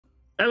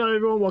Hello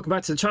everyone, welcome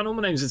back to the channel.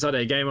 My name is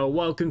InsideAgameR.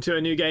 Welcome to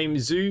a new game,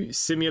 Zoo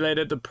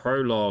Simulator, the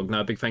Prologue.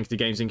 Now, big thanks to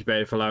Games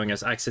Incubator for allowing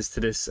us access to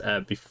this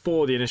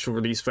before the initial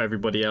release for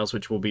everybody else,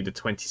 which will be the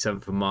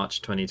 27th of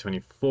March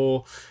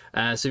 2024.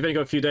 So you've only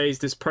got a few days.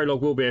 This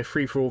Prologue will be a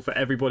free-for-all for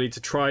everybody to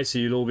try, so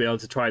you'll all be able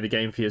to try the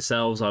game for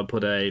yourselves. I'll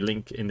put a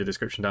link in the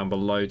description down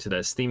below to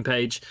their Steam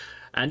page.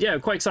 And yeah, I'm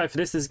quite excited for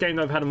this. This is a game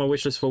that I've had on my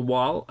wishlist for a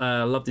while.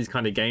 I love these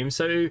kind of games.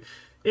 So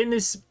in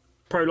this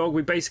Prologue,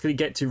 we basically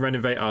get to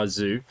renovate our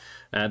zoo.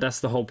 That's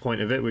the whole point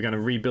of it. We're going to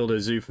rebuild a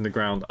zoo from the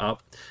ground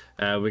up.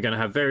 We're going to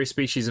have various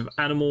species of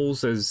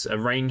animals. There's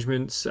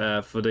arrangements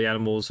for the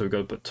animals, so we've got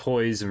to put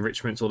toys,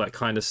 enrichments, all that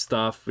kind of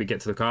stuff. We get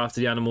to look after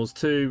the animals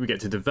too. We get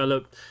to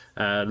develop,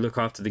 look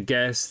after the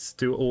guests,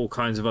 do all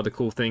kinds of other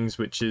cool things,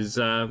 which is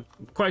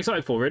quite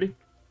excited for, really.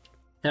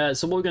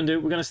 So what we're going to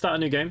do, we're going to start a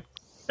new game.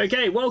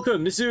 Okay,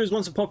 welcome! This zoo is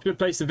once a popular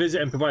place to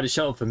visit and provide a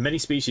shelter for many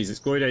species. Its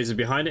glory days are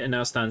behind it and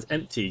now stands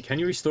empty. Can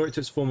you restore it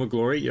to its former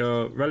glory?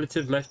 Your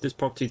relative left this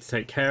property to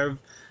take care of,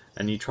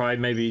 and you tried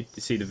maybe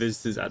to see the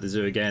visitors at the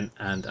zoo again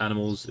and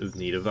animals of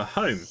need of a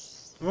home.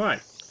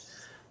 Alright.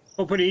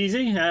 All pretty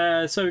easy.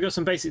 So we've got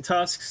some basic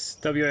tasks.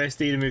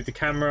 WASD to move the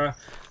camera.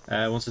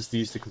 Wants us to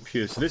use the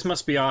computer. So this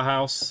must be our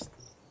house.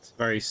 It's a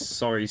very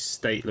sorry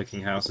state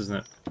looking house, isn't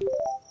it?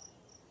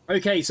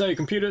 Okay, so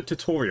computer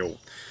tutorial.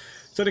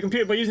 So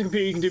by using the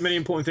computer, you can do many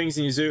important things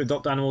in your zoo.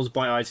 Adopt animals,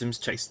 buy items,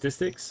 check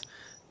statistics.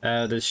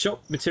 There's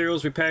shop,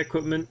 materials, repair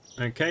equipment.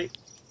 Okay.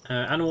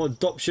 Animal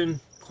adoption,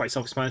 quite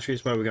self-explanatory.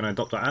 It's where we're going to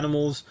adopt our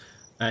animals.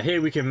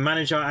 Here we can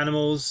manage our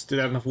animals. Do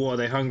they have enough water? Are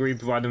they hungry?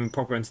 Provide them with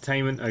proper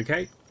entertainment.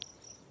 Okay.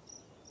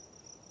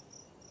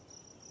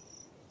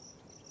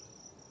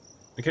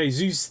 Okay,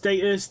 zoo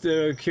status.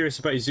 They're curious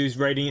about your zoo's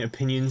rating,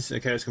 opinions.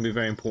 Okay, that's going to be a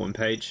very important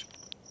page.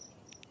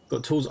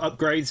 Got tools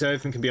upgrades, so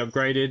everything can be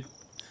upgraded.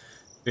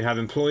 We have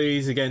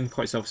employees, again,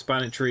 quite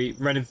self-explanatory.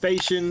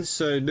 Renovations,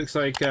 so it looks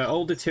like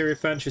old interior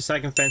furniture,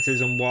 sagging fences,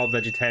 and wild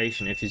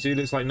vegetation. If your zoo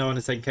looks like no one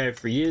has taken care of it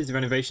for years, the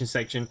renovation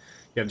section,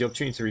 you have the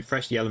opportunity to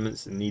refresh the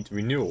elements that need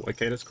renewal.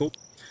 Okay, that's cool.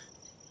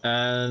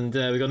 And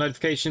we've got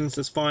notifications,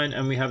 that's fine.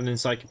 And we have an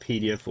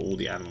encyclopedia for all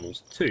the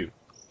animals too.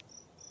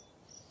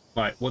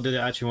 Right, what did it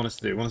actually want us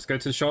to do? It wants us to go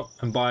to the shop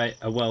and buy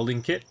a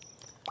welding kit.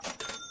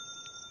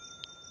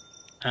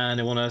 And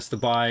it wanted us to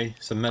buy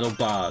some metal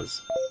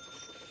bars.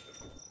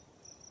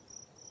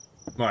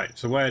 Right,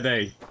 so where are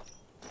they?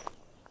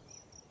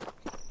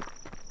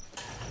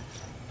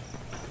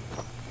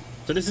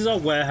 So this is our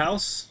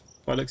warehouse,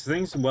 by the looks of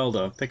things.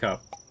 Welder, pick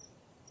up.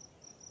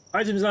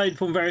 Items allow you to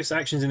perform various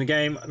actions in the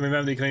game.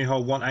 Remember, you can only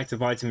hold one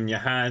active item in your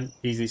hand.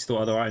 Easily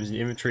store other items in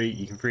your inventory.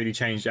 You can freely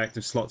change the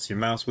active slots to your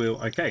mouse wheel.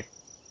 Okay.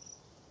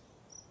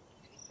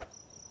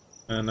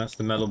 And that's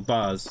the metal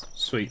bars.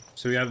 Sweet.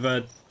 So we have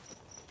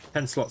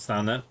 10 slots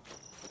down there.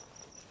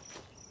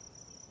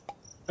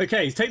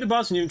 Okay, take the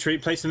bars from your inventory,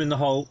 place them in the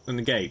hole in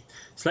the gate.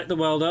 Select the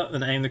welder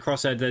and aim the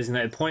crosshair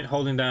designated point,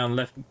 holding down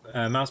left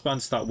mouse button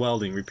to start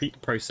welding. Repeat the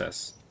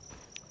process.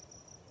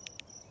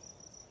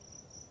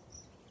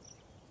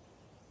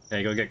 Okay,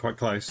 you gotta get quite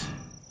close.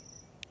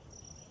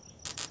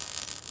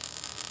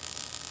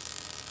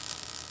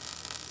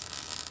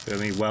 Look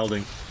at me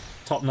welding.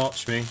 Top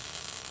notch me.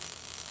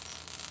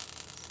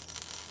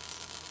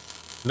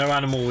 No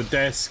animal would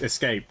dare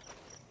escape.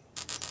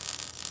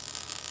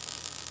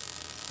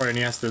 Or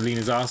only has to lean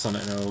his ass on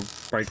it and it'll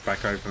break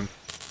back open.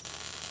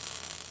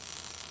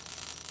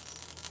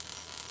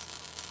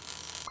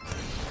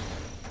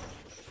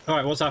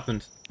 Alright, what's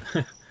happened?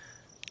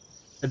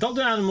 Adopt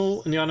an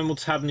animal and the animal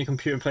tab in your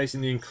computer and place it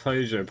in the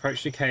enclosure.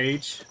 Approach the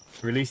cage,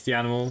 release the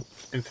animal,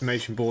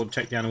 information board,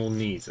 check the animal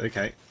needs.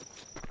 Okay.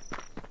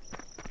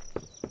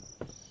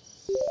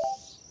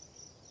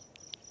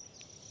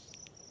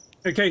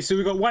 Okay, so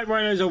we've got white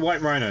rhinos or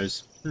white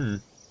rhinos.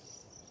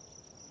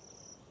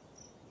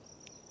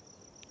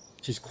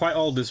 She's quite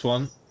old, this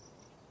one.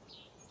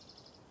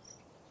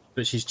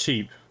 But she's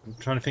cheap. I'm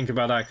trying to think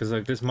about that because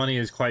like, this money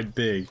is quite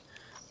big.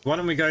 Why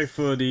don't we go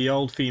for the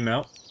old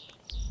female?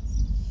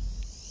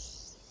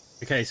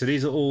 Okay, so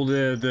these are all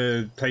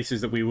the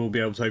places that we will be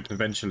able to open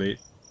eventually.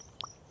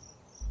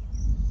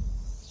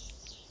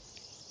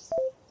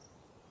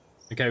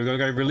 Okay, we've got to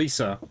go release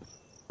her.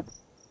 How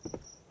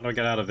do I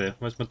get out of here?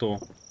 Where's my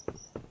door?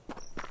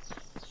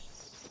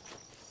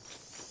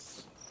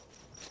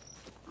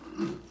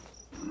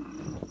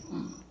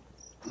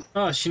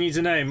 Oh, she needs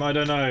a name. I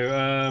don't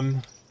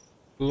know.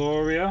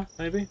 Gloria,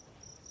 maybe?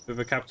 With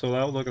a capital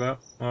L. Look at that.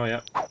 Oh, yeah.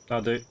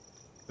 That'll do.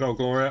 Good old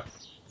Gloria.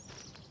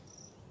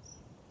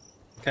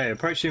 Okay,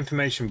 approach the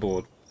information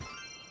board.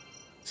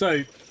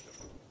 So,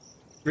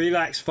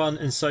 relax, fun,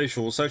 and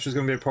social. Social's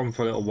going to be a problem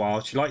for a little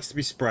while. She likes to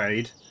be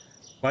sprayed.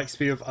 Likes to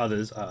be with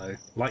others. Uh-oh.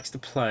 Likes to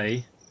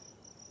play.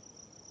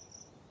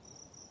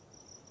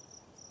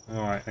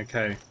 Alright,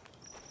 okay.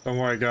 Don't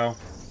worry, girl.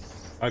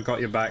 I got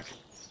your back.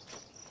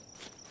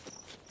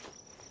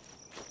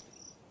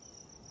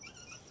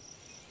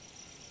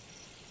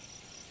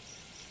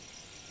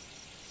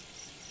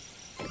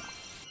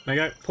 There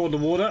you go, pour the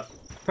water.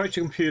 Approach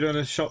your computer on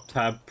the shop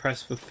tab,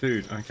 press for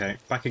food. Okay,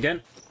 back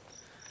again.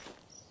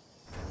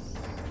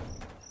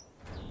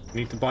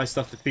 Need to buy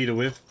stuff to feed her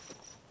with.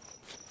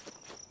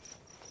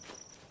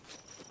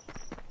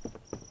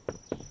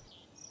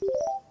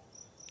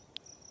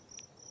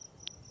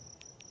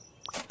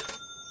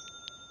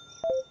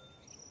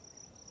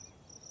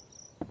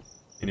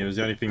 And it was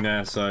the only thing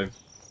there, so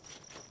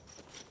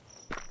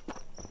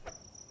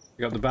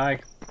pick up the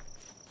bag.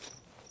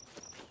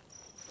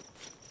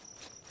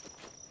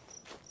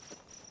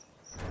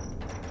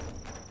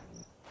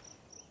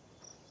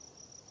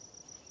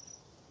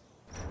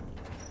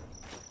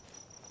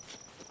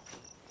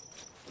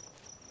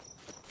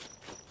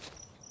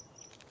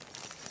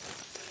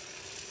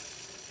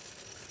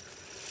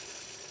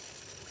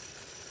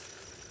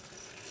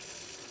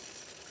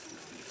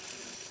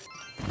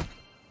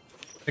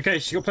 Okay,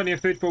 she's got plenty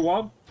of food for a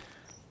while.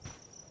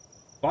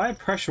 Buy a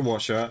pressure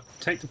washer.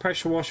 Take the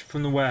pressure washer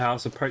from the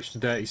warehouse. Approach the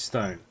dirty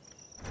stone.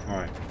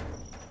 Alright.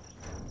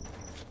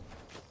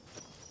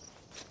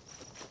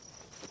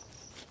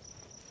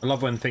 I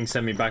love when things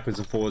send me backwards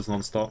and forwards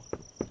non-stop.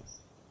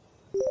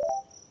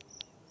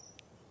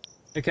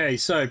 Okay,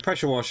 so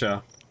pressure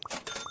washer.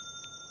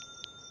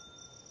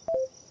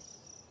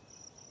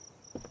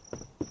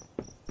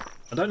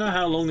 I don't know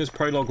how long this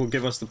prologue will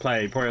give us to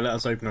play. Probably let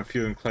us open a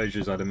few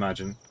enclosures, I'd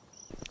imagine.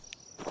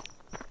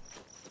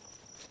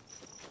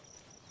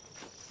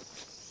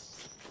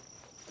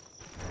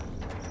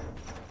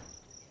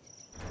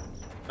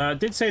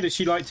 Did say that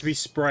she liked to be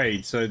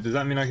sprayed, so does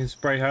that mean I can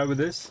spray her with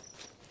this?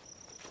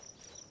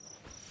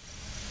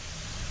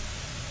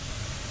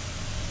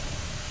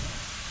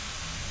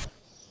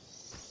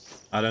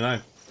 I don't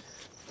know.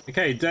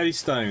 Okay, dirty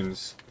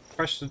stones.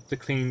 Pressure to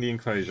clean the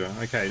enclosure.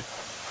 Okay.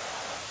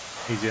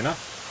 Easy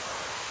enough.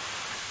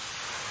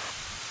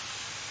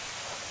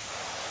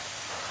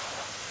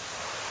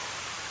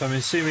 So I'm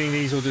assuming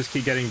these will just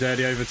keep getting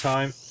dirty over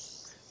time.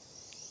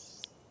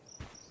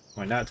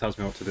 Right, now it tells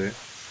me what to do.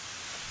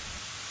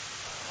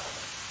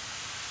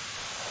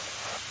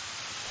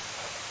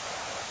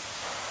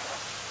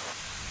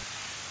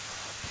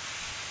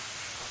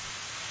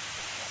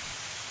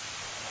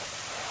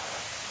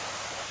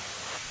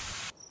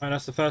 Right,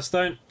 that's the first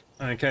stone.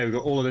 Okay, we've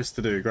got all of this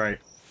to do. Great.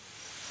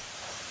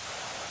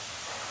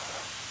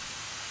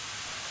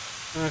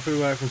 If we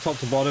work from top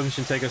to bottom, it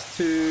shouldn't take us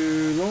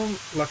too long.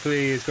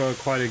 Luckily, it's got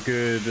quite a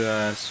good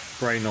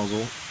spray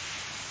nozzle.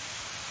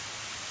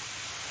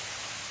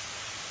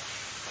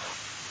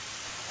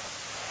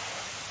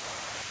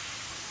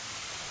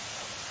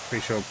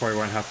 Pretty sure it probably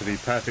won't have to be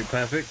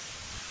perfect.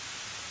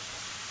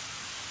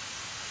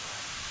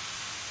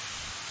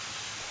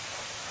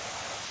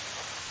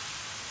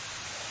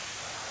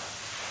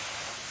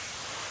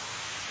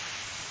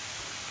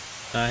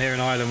 Here in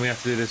Ireland, we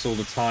have to do this all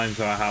the time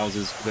to our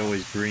houses. They're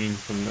always green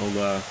from all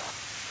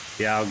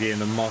the algae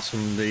and the moss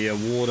from the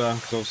water,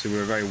 because obviously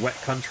we're a very wet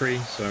country,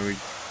 so we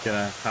get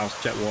our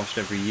house jet washed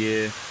every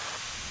year.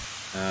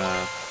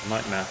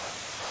 Nightmare.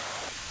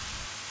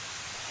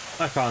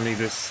 I can't leave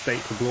this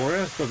state for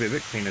Gloria. It's got to be a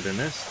bit cleaner than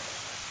this.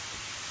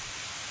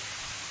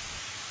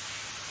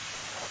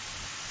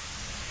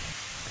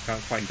 I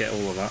can't quite get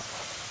all of that.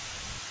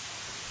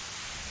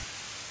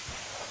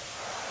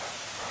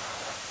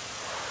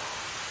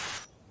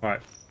 Right.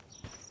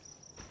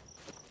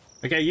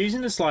 Okay,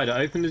 using the slider,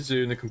 open the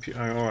zoo and the computer.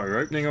 Oh, alright, we're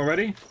opening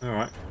already?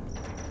 Alright.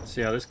 Let's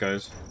see how this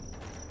goes.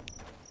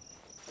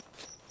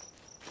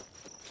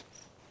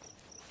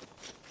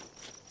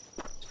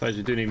 Suppose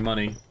we do need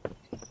money.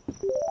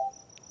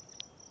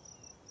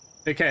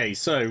 Okay,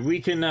 so we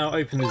can now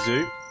open the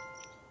zoo.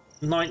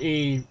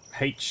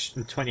 90H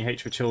and 20H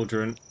for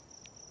children.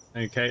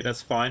 Okay,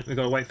 that's fine. We've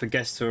got to wait for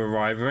guests to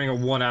arrive. We've only got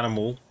one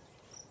animal.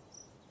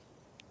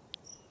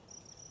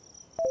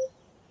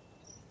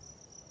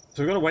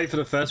 So we've got to wait for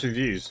the first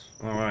reviews.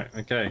 Alright,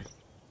 okay.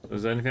 So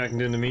is there anything I can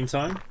do in the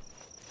meantime?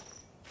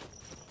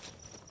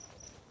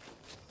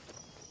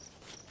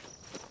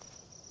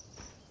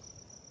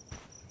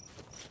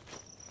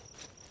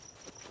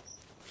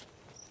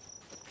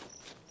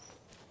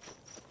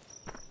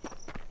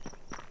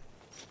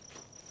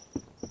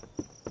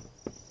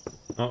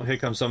 Oh, here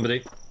comes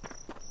somebody.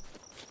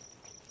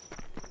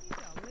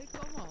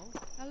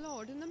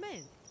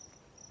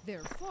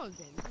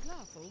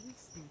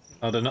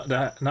 Oh, they're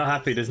not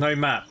happy. There's no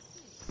map.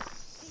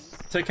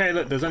 It's okay,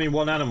 look, there's only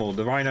one animal.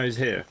 The rhino's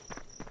here.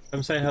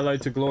 Come say hello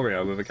to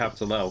Gloria with a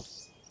capital L.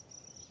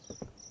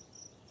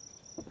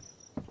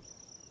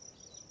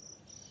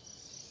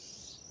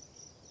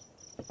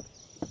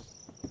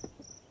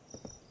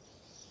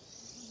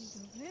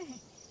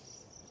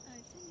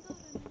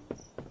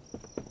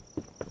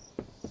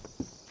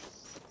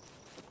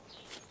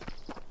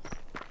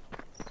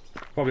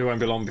 Probably won't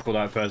be long before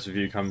that first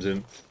review comes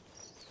in.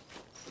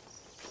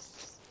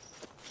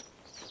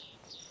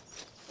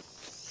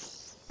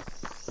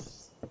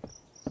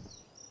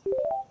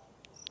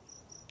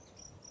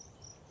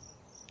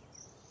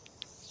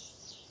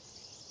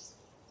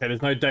 Okay,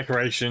 there's no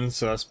decoration,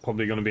 so that's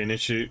probably going to be an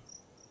issue.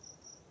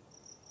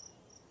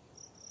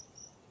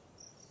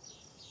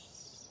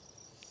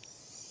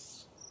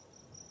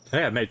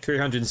 Hey, I made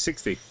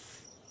 360.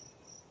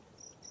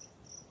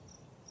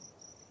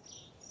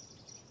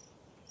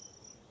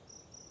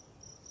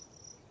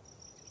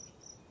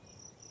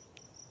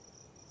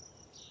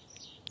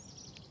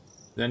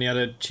 Any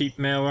other cheap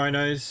male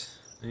rhinos?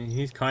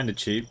 He's kind of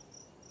cheap.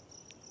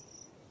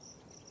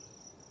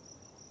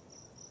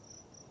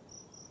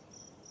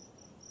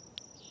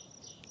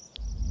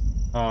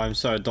 Oh, I'm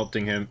so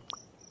adopting him.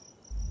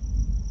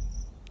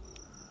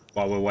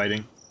 While we're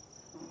waiting.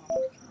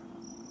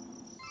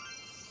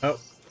 Oh,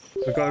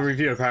 we've got a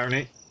review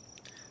apparently.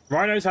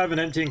 Rhinos have an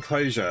empty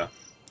enclosure.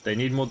 They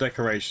need more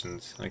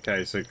decorations.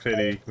 Okay, so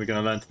clearly we're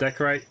going to learn to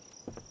decorate.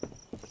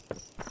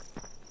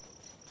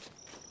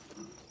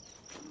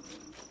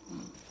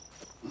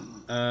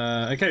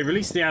 Okay,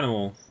 release the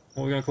animal.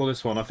 What are we going to call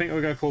this one? I think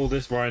we're going to call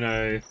this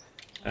rhino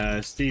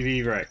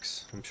Stevie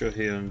Rex. I'm sure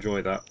he'll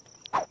enjoy that.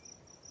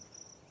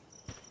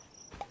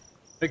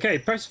 Okay,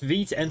 press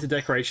V to enter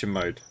decoration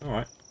mode.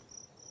 Alright.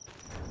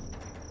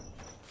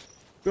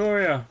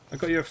 Gloria, I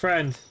got you a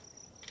friend.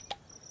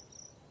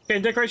 Okay,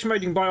 in decoration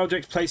mode you can buy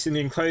objects placed in the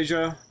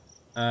enclosure.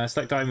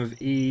 Select item with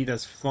E,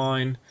 that's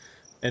fine.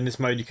 In this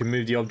mode you can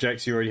move the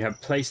objects you already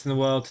have placed in the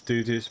world to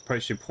do this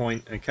approach your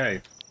point.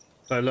 Okay.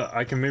 So look,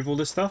 I can move all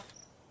this stuff?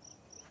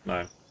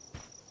 No.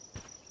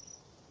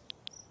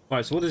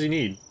 Right, so what does he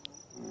need?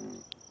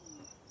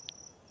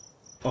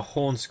 A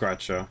horn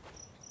scratcher.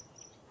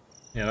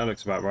 Yeah, that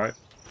looks about right.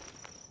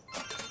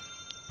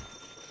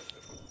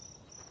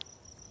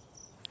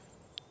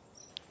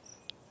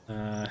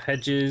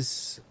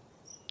 Hedges.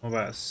 What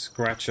about a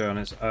scratcher on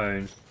its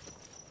own?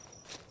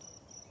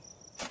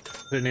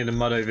 Don't need the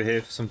mud over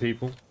here for some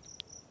people.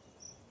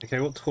 Okay,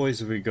 what toys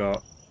have we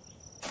got?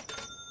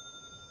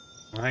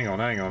 Oh, hang on.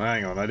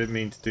 I didn't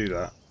mean to do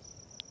that.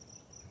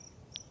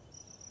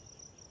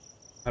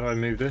 How do I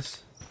move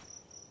this?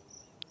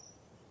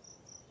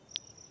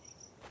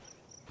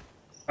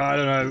 I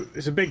don't know.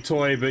 It's a big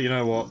toy, but you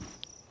know what?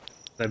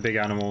 They're big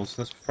animals.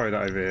 Let's throw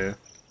that over here.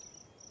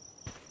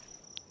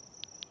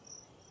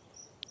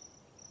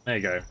 There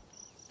you go.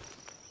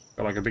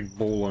 Got like a big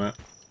ball on it.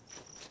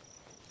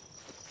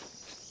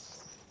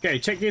 Okay,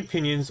 check the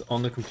opinions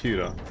on the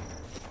computer.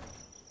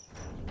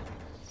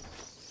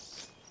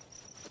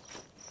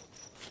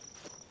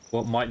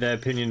 What might their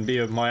opinion be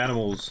of my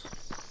animals?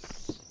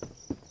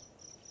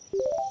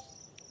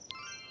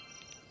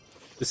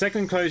 The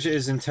second enclosure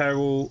is in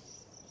terrible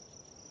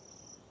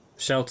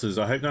shelters.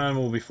 I hope no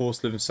animal will be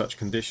forced to live in such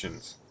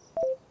conditions.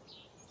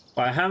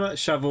 By a hammer,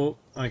 shovel.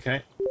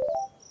 Okay.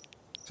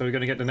 So we're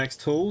going to get the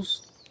next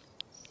tools.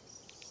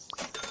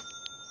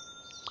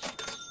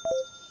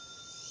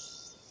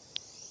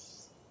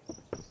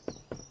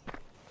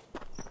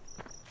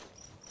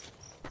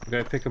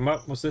 Go pick them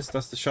up. What's this?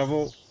 That's the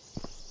shovel.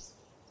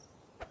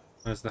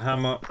 There's the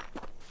hammer.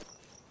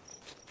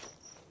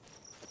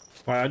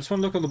 Right, I just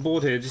want to look on the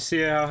board here. Just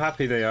see how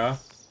happy they are.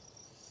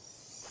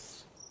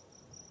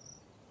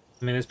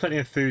 I mean, there's plenty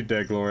of food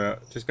there, Gloria.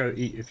 Just go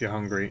eat if you're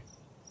hungry.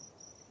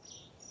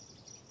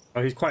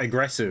 Oh, he's quite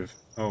aggressive.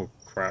 Oh,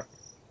 crap.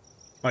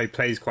 Oh, he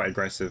plays quite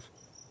aggressive.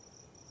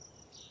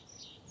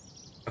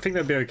 I think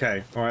they'll be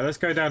okay. Alright, let's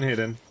go down here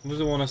then. What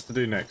does it want us to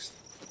do next?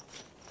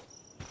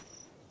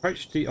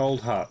 Approach the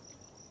old hut.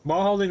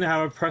 While holding the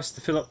hammer, press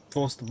to fill up,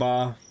 force the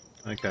bar.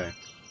 Okay.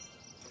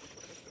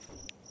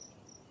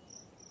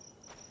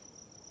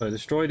 So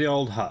destroy the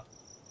old hut.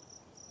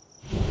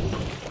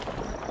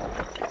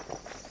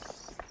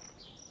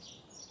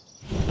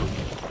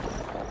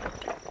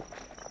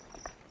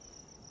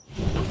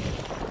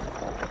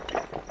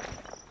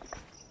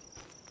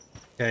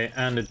 Okay,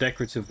 and a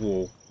decorative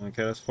wall.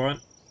 Okay, that's fine.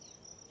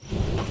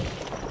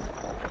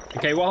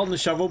 Okay, while holding the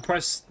shovel,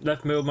 press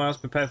left middle mouse,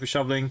 prepare for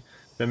shoveling,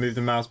 then move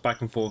the mouse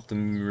back and forth to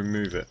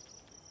remove it.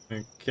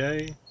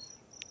 Okay.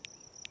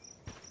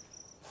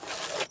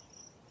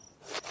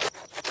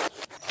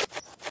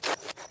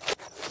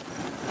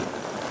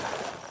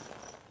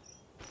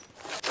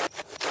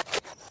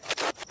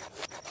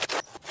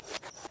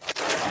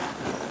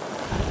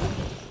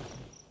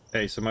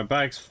 Okay, so my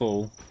bag's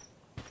full.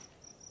 It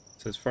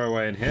says throw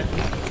away in here.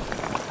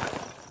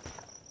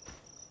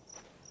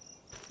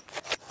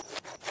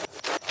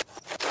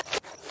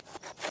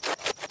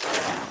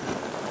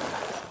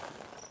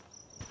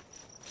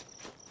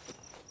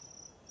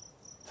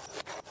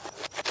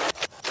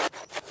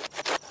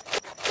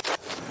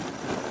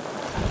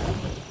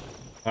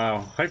 Wow,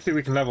 hopefully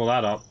we can level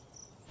that up.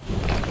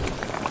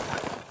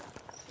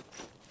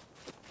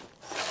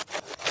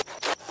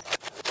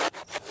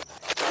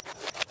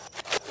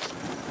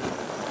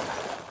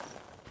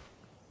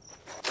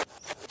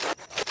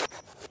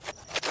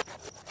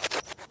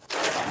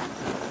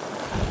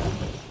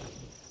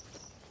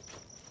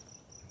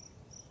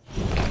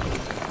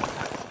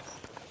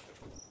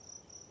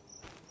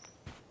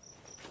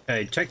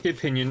 Okay, check the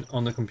opinion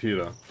on the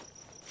computer.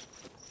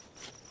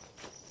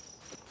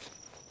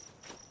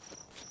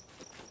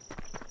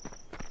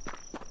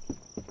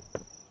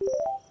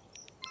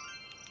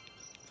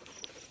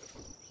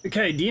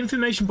 Okay, the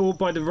information board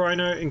by the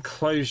rhino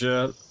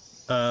enclosure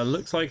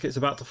looks like it's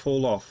about to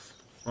fall off.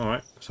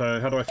 Alright, so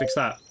how do I fix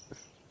that?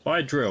 Buy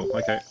a drill,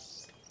 okay.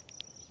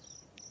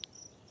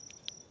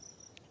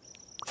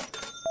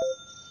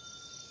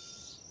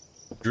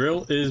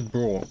 Drill is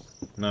brought.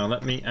 Now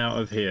let me out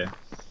of here.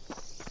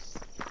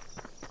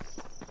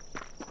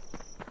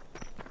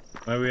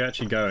 Where are we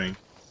actually going?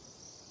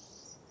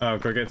 Oh,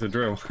 go get the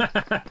drill.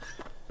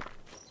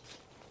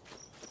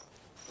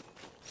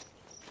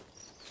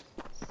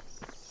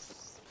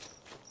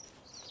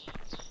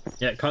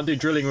 Yeah, can't do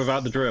drilling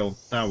without the drill.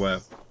 Now where?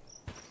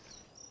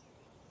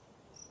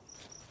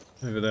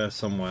 Over there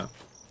somewhere.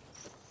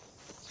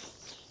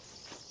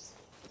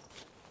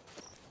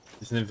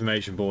 It's an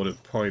information board, it'll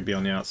probably be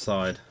on the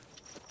outside.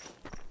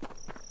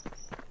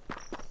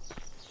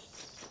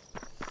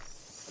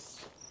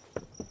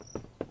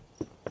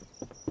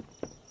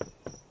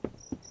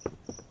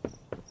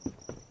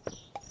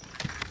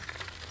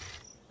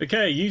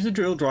 Okay, use the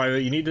drill driver.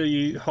 You need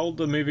to hold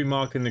the moving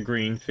mark in the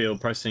green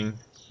field, pressing...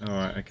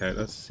 Alright, okay,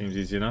 that seems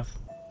easy enough.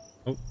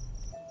 Oh.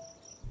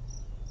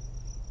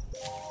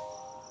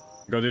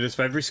 Gotta do this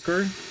for every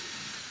screw?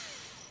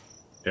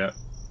 Yeah.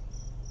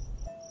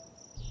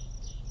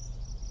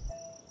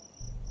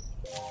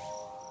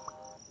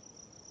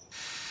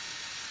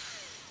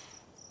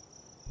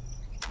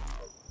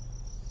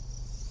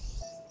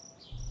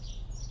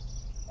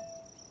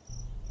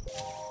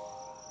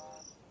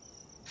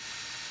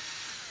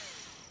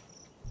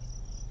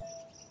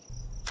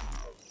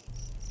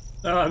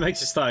 Oh, that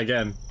makes it start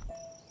again.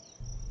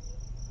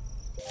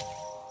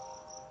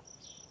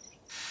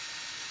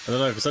 I don't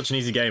know, for such an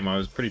easy game, I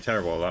was pretty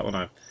terrible at that,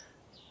 wasn't I?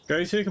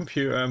 Go to a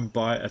computer and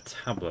buy a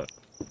tablet.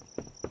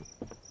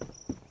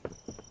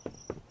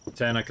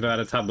 Saying I could have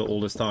had a tablet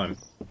all this time.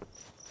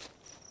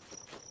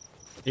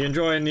 You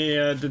enjoying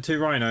the two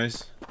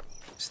rhinos?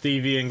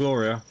 Stevie and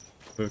Gloria,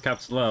 with a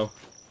capital L.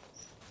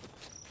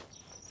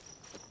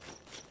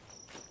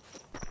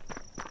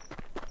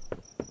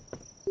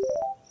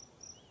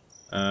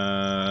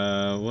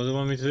 What do they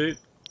want me to do?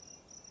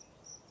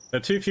 There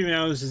are too few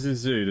hours as a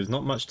zoo, there's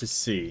not much to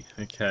see.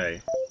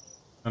 Okay.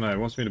 Oh no, it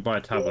wants me to buy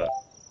a tablet.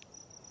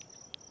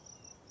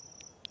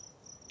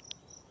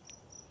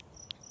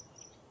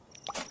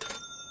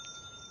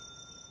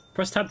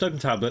 Press tab to open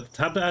tablet. The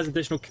tablet has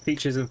additional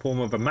features in the form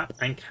of a map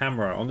and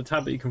camera. On the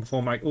tablet you can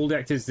perform all the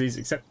activities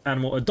except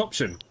animal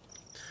adoption.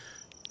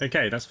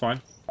 Okay, that's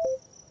fine.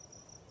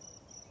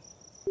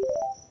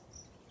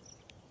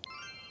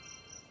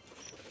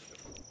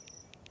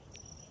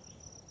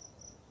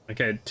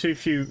 Okay, too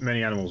few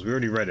many animals. We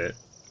already read it.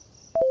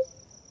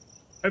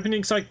 Open the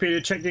encyclopedia,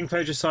 check the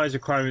enclosure size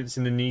requirements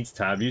in the needs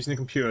tab. Using the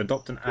computer,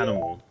 adopt an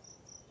animal.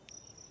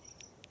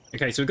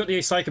 Okay, so we've got the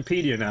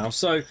encyclopedia now.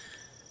 So,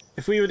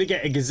 if we were to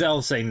get a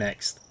gazelle, say,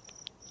 next,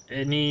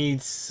 it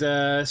needs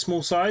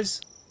small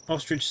size.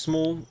 Ostrich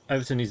small.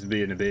 Everything needs to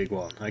be in a big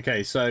one.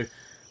 Okay, so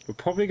we're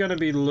probably going to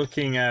be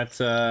looking at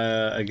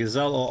a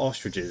gazelle or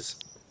ostriches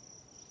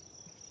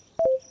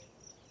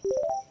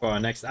for our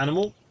next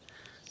animal.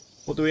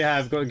 What do we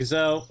have? Got a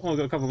gazelle. Oh, we've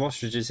got a couple of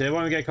ostriches here. Why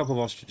don't we get a couple of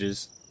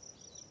ostriches?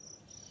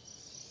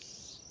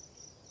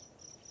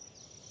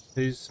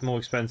 Who's more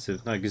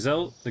expensive? No,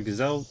 gazelle. The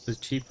gazelle is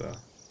cheaper.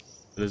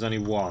 But there's only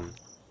one.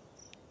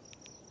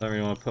 Don't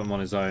really want to put him on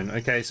his own.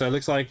 Okay, so it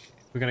looks like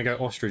we're going to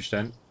go ostrich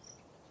then.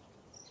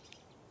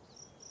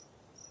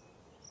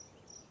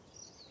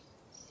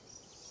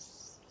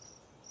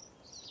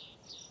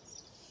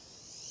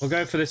 We'll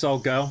go for this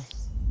old girl.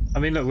 I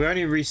mean, look, we're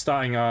only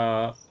restarting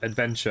our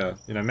adventure.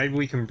 You know, maybe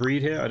we can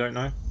breed here. I don't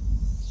know.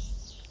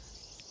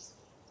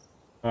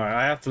 Alright,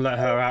 I have to let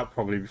her out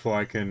probably before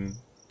I can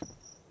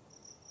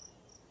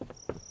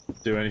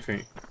do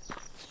anything.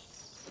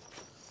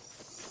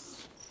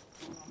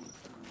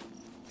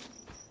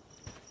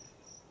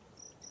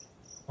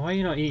 Why are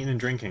you not eating and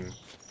drinking?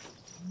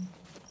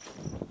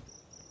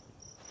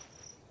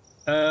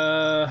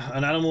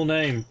 An animal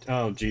name.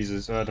 Oh,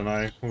 Jesus. I don't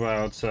know. What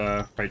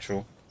about,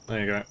 Rachel? There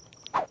you go.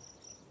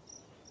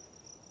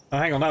 Oh,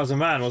 hang on, that was a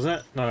man,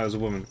 wasn't it? No, that was a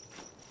woman.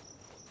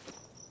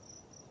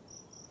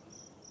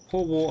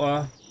 Pour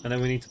water, and then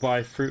we need to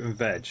buy fruit and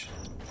veg.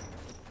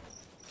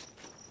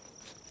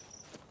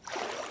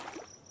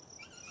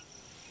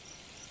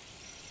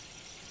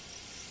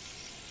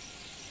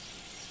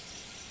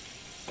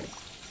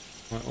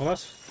 Right, well,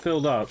 that's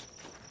filled up.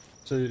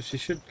 So she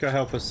should go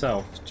help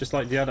herself, just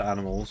like the other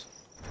animals.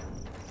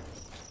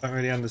 Don't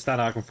really understand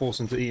how I can force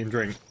them to eat and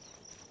drink.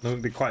 That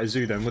wouldn't be quite a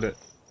zoo then, would it?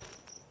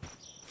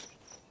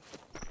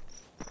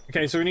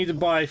 Okay, so we need to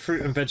buy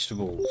fruit and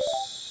vegetables.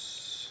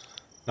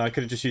 No, I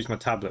could have just used my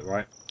tablet,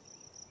 right?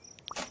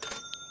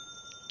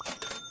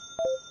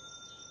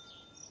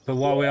 But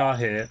while we are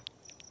here,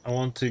 I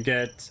want to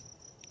get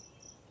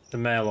the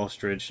male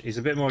ostrich. He's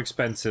a bit more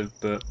expensive,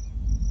 but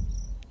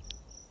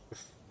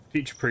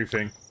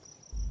future-proofing.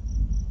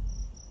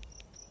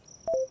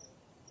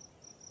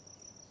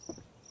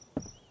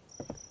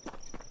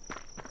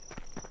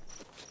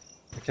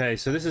 Okay,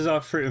 so this is our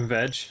fruit and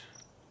veg.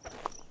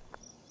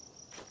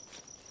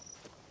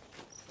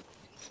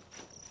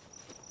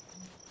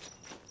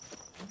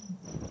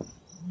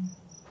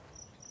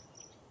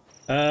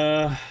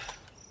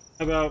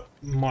 How about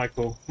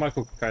Michael?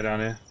 Michael could go down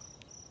here.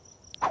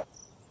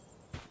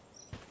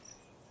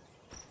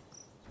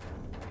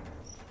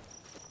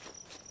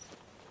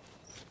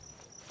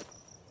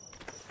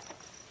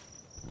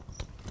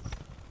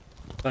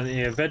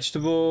 Plenty of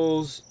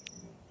vegetables.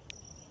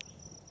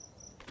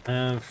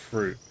 And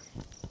fruit.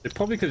 They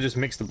probably could have just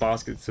mixed the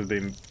baskets to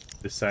be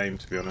the same,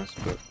 to be honest,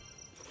 but...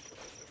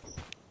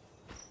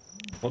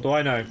 What do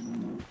I know?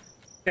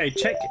 Okay,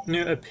 check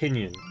new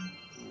opinion.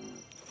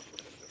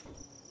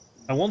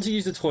 I want to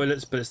use the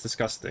toilets, but it's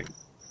disgusting.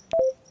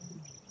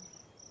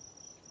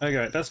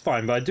 Okay, that's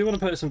fine, but I do want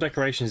to put some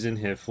decorations in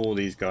here for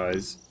these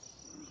guys.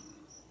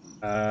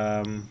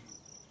 Yeah,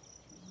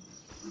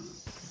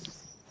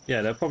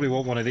 they'll probably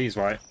want one of these,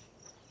 right?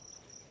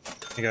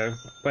 There you go.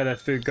 Where their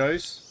food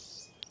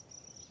goes.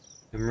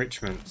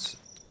 Enrichments.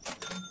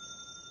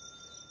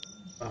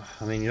 Oh,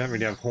 I mean, you don't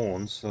really have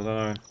horns, so I don't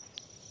know.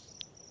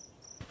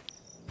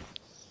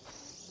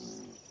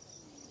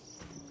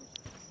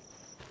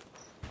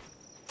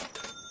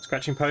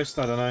 Scratching post?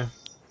 I don't know.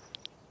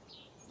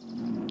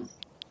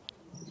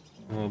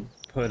 We'll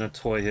put in a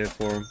toy here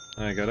for them.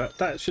 There you go.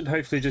 That should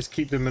hopefully just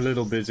keep them a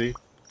little busy.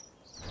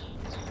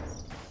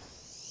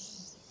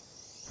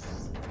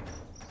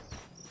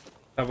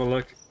 Have a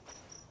look.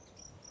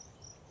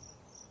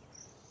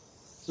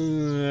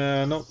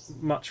 Yeah, not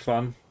much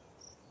fun.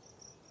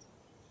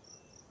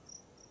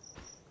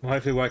 We'll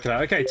hopefully work it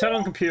out. Okay, turn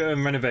on computer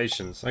and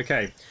renovations.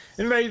 Okay.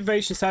 In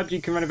renovations tab,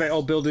 you can renovate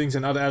old buildings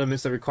and other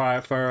elements that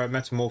require thorough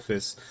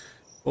metamorphosis.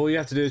 All you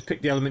have to do is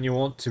pick the element you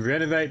want to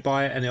renovate,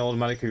 buy it, and it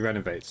automatically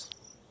renovates.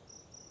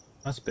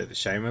 That's a bit of a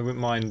shame. I wouldn't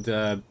mind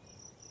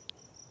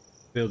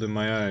building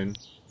my own.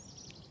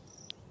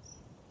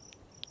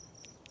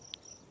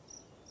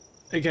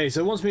 Okay, so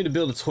it wants me to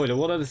build a toilet.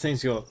 What other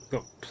things you got?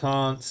 Got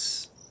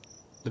plants,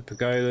 the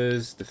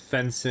pergolas, the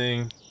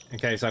fencing.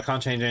 Okay, so I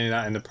can't change any of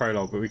that in the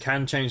prologue, but we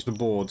can change the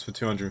boards for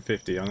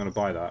 250. I'm going to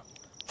buy that.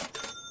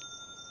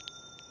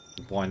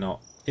 Why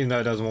not? Even though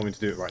it doesn't want me to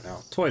do it right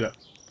now. Toilet.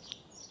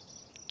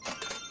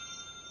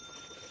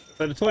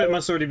 So the toilet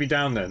must already be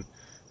down then.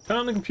 Turn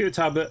on the computer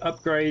tablet,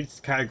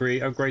 upgrades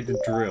category, upgrade the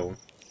drill.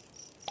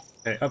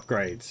 Okay,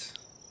 upgrades.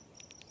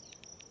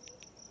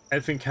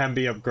 Everything can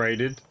be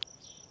upgraded.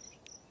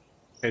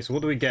 Okay, so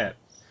what do we get?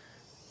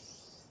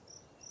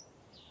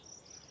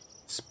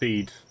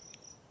 Speed.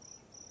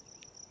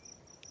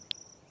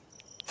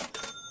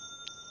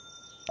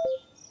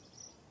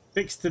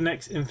 Fix the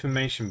next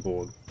information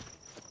board.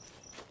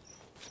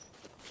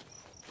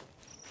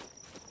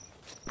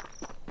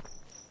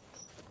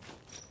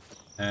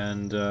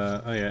 And,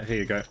 oh yeah, here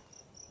you go.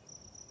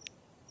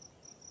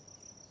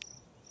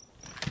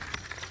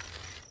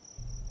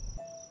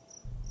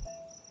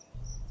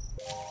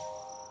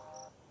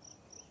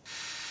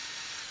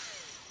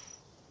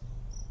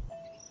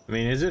 I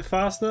mean, is it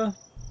faster?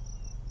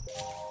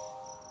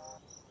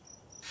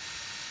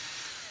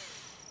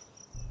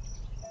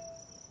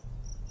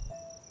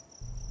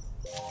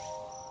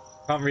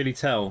 Can't really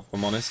tell, if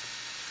I'm honest.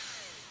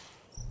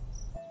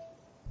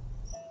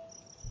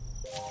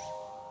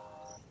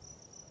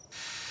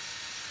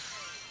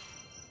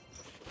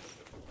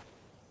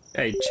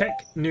 Okay,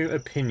 check new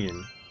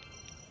opinion.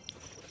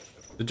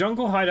 The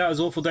jungle hideout has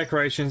awful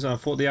decorations and I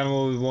thought the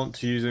animal would want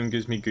to use them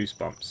gives me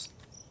goosebumps.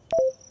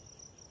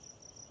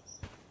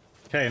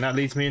 Okay, and that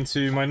leads me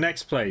into my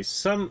next place.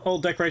 Some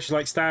old decorations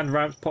like stand,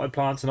 ramps, potted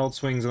plants, and old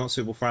swings are not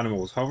suitable for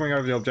animals. Hovering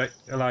over the object,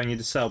 allowing you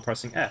to sell,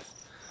 pressing F.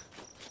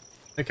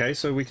 Okay,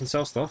 so we can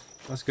sell stuff.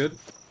 That's good.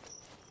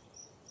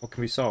 What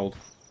can be sold?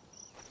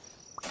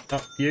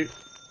 Oh, you.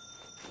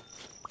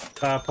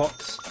 Flower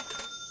pots.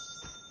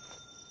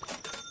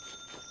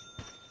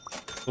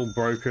 It's all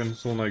broken.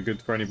 It's all no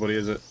good for anybody,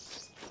 is it?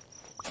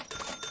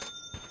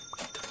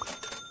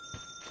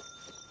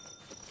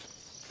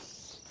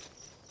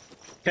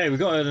 Okay, we've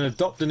got to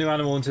adopt a new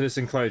animal into this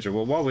enclosure.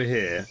 Well, while we're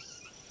here,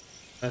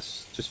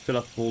 let's just fill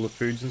up all the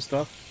foods and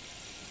stuff.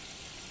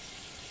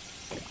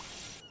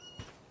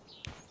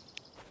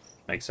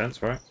 Makes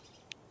sense, right?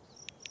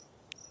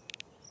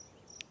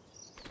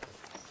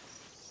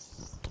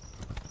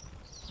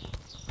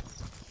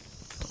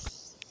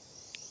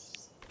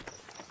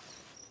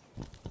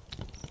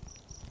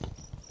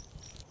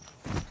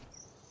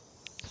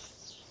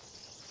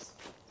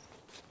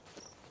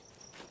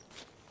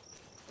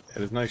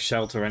 There's no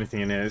shelter or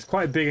anything in here. It's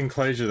quite a big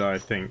enclosure though, I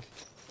think.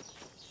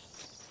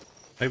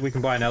 Maybe we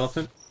can buy an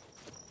elephant?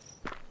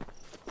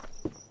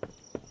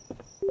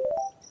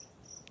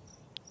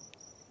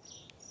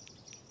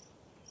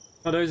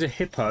 Oh, there's a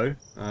hippo.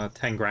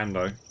 10 grand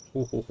though.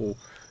 Ooh, ooh, ooh.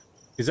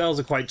 Gazelles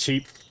are quite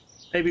cheap.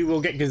 Maybe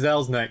we'll get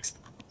gazelles next.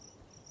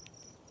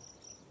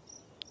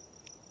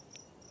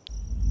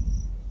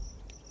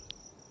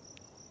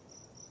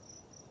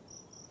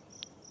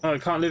 Oh,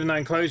 it can't live in that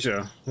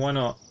enclosure. Why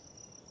not?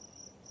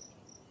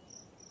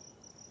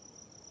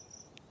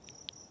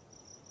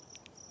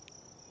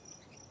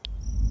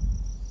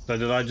 So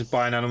did I just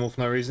buy an animal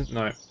for no reason?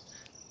 No.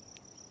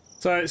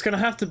 So it's going to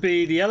have to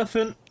be the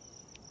elephant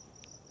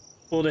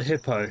or the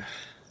hippo.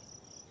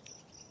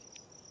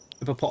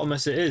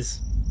 Hippopotamus it is.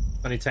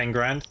 Only 10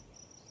 grand.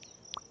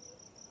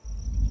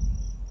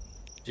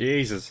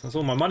 Jesus, that's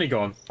all my money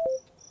gone.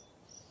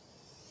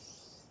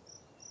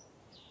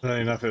 I don't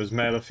even know if it was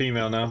male or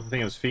female now. I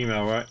think it was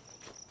female, right?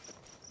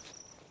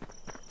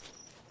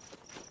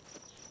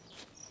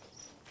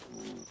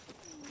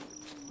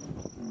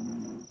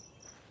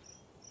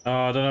 Oh,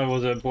 I don't know,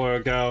 was it a boy or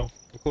a girl?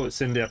 I call it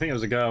Cindy. I think it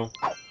was a girl.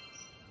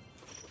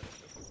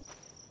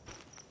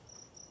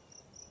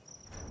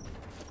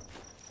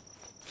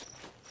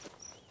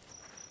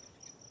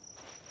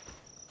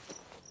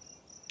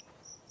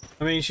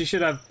 I mean, she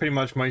should have pretty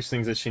much most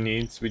things that she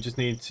needs. We just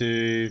need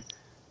to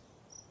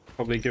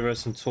probably give her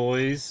some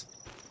toys.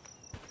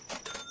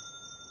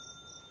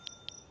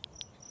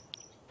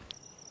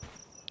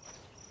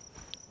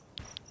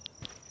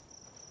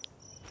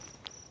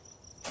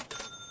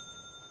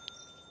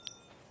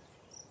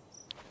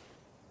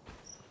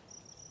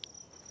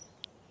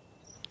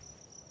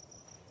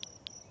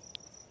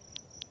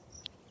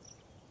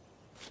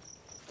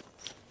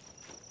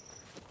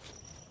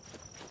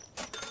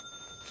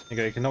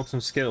 Okay, you can knock some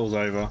Skittles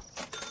over.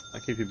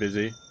 That'll keep you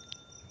busy.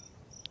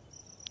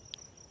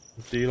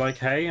 Do you like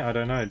hay? I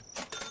don't know.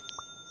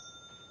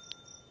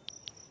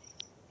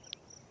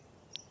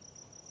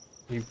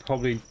 You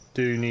probably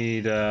do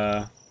need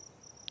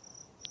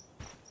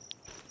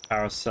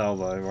carousel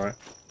though, right?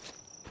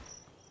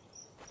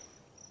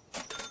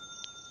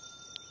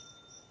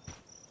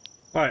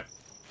 Right.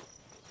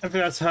 I think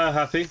that's her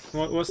happy.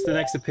 What's the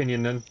next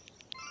opinion then?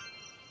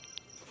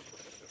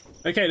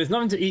 Okay, there's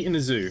nothing to eat in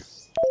the zoo.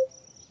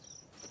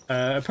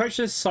 Approach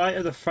this site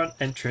at the front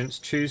entrance.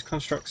 Choose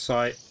construct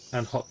site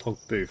and hot dog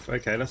booth.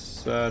 Okay,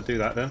 let's do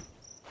that then.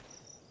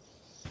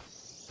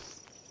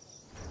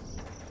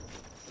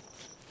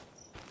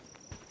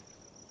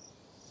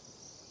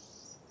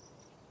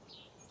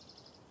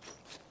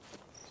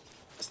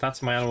 Stats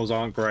of my animals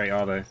aren't great,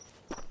 are they?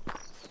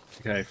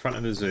 Okay, front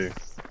of the zoo.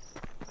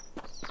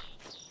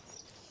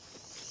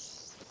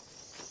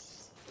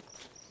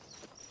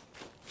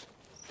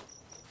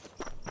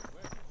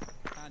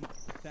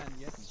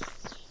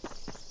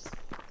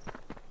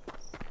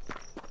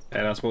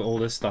 Yeah, that's what all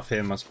this stuff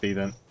here must be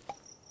then.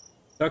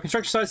 So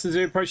construction sites to the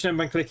zoo, approach them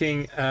by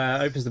clicking,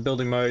 opens the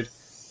building mode.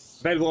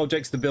 Available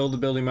objects to build the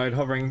building mode,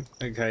 hovering,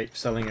 okay,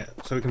 selling it.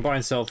 So we can buy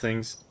and sell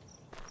things.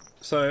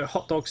 So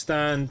hot dog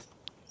stand,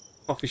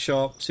 coffee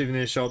shop,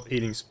 souvenir shop,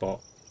 eating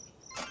spot.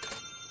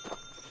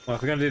 Well,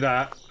 if we're going to do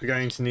that, we're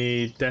going to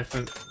need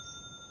definite...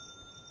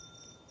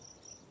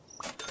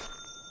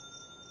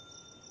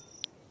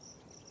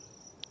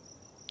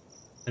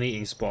 an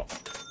eating spot.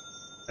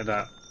 Like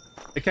that.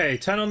 Okay,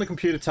 turn on the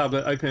computer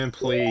tablet, open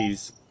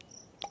employees.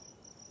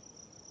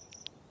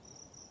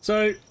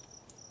 So,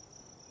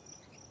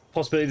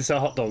 possibility to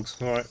sell hot dogs.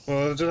 Alright,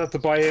 well, I'll just have to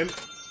buy him.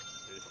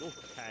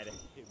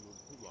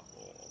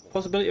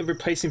 Possibility of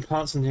replacing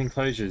plants in the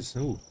enclosures.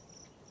 Ooh.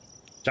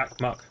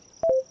 Jack Muck.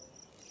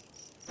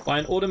 Buy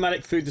an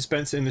automatic food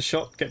dispenser in the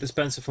shop. Get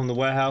dispenser from the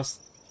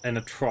warehouse and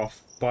a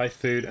trough. Buy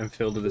food and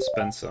fill the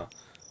dispenser.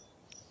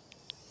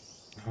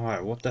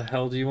 Alright, what the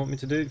hell do you want me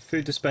to do?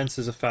 Food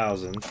dispenser's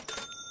 1,000.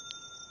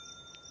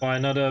 Buy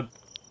another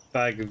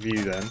bag of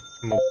you then,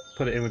 and we'll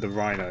put it in with the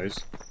rhinos.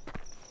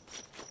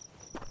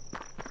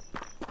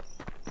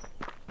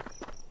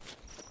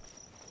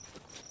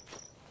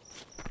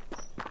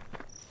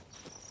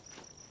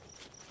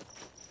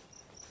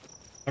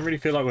 I don't really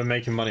feel like we're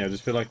making money, I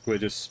just feel like we're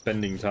just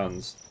spending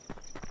tons.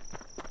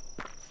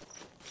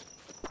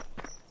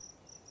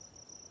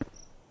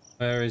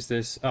 Where is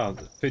this? Oh,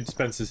 the food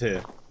dispenser's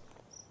here.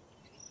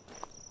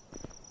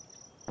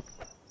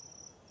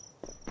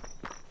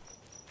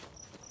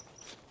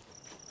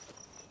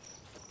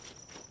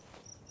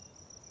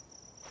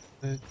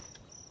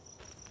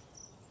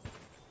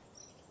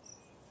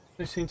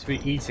 They seem to be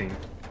eating.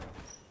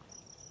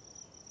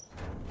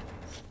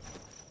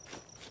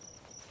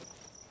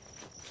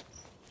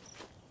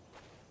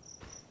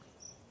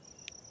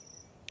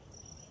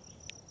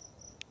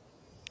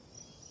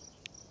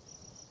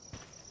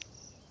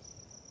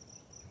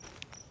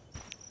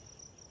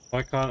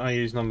 Why can't I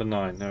use number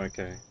 9? No,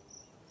 okay.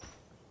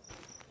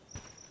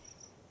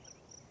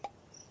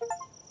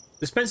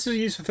 Dispensers are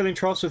used for filling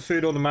troughs with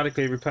food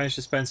automatically. Replenish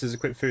dispensers,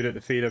 equip food at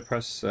the feeder,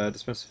 press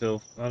dispenser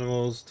fill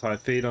animals, tie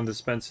feed on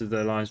dispensers,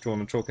 their lines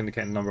drawn on chalk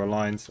indicating the number of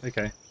lines.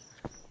 Okay.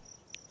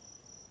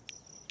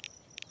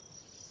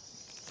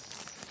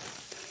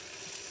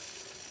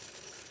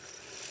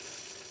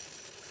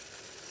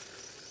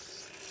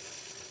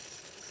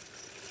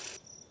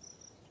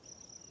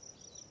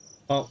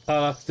 Well,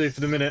 that'll have to do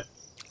for the minute.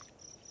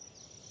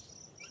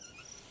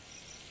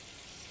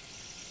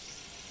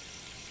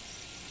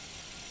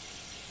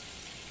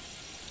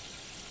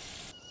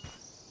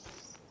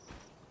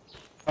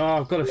 Oh,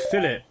 I've got to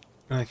fill it.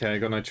 Okay, I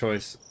got no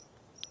choice.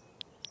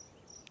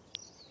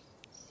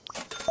 I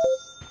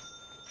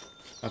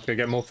have to go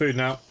get more food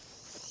now.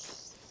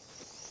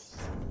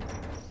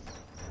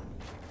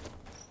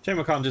 Shame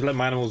I can't just let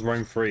my animals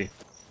roam free.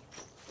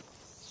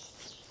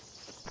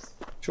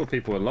 I'm sure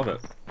people would love it.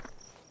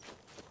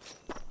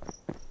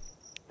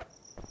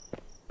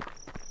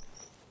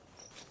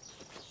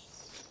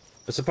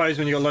 I suppose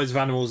when you've got loads of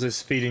animals,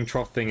 this feeding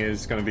trough thing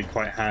is going to be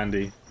quite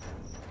handy,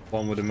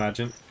 one would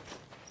imagine.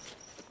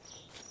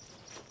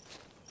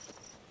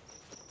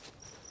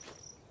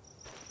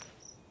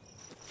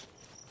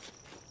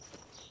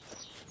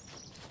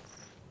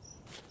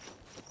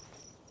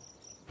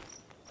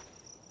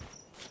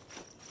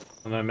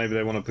 I don't know, maybe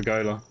they want a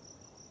pergola.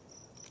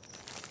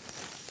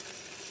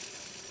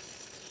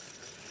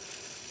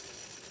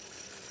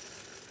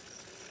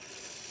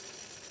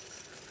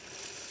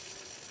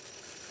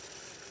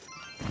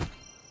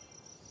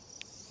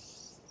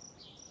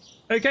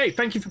 Okay,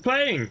 thank you for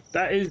playing.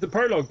 That is the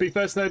prologue. Big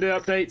first loaded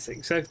updates,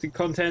 exclusive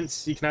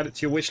contents. You can add it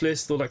to your wish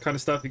list, all that kind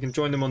of stuff. You can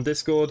join them on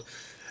Discord.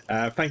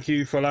 Thank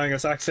you for allowing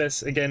us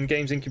access. Again,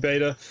 Games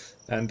Incubator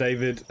and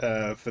David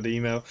for the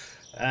email.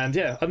 And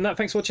yeah, other than that,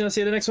 thanks for watching. I'll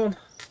see you in the next one.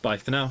 Bye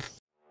for now.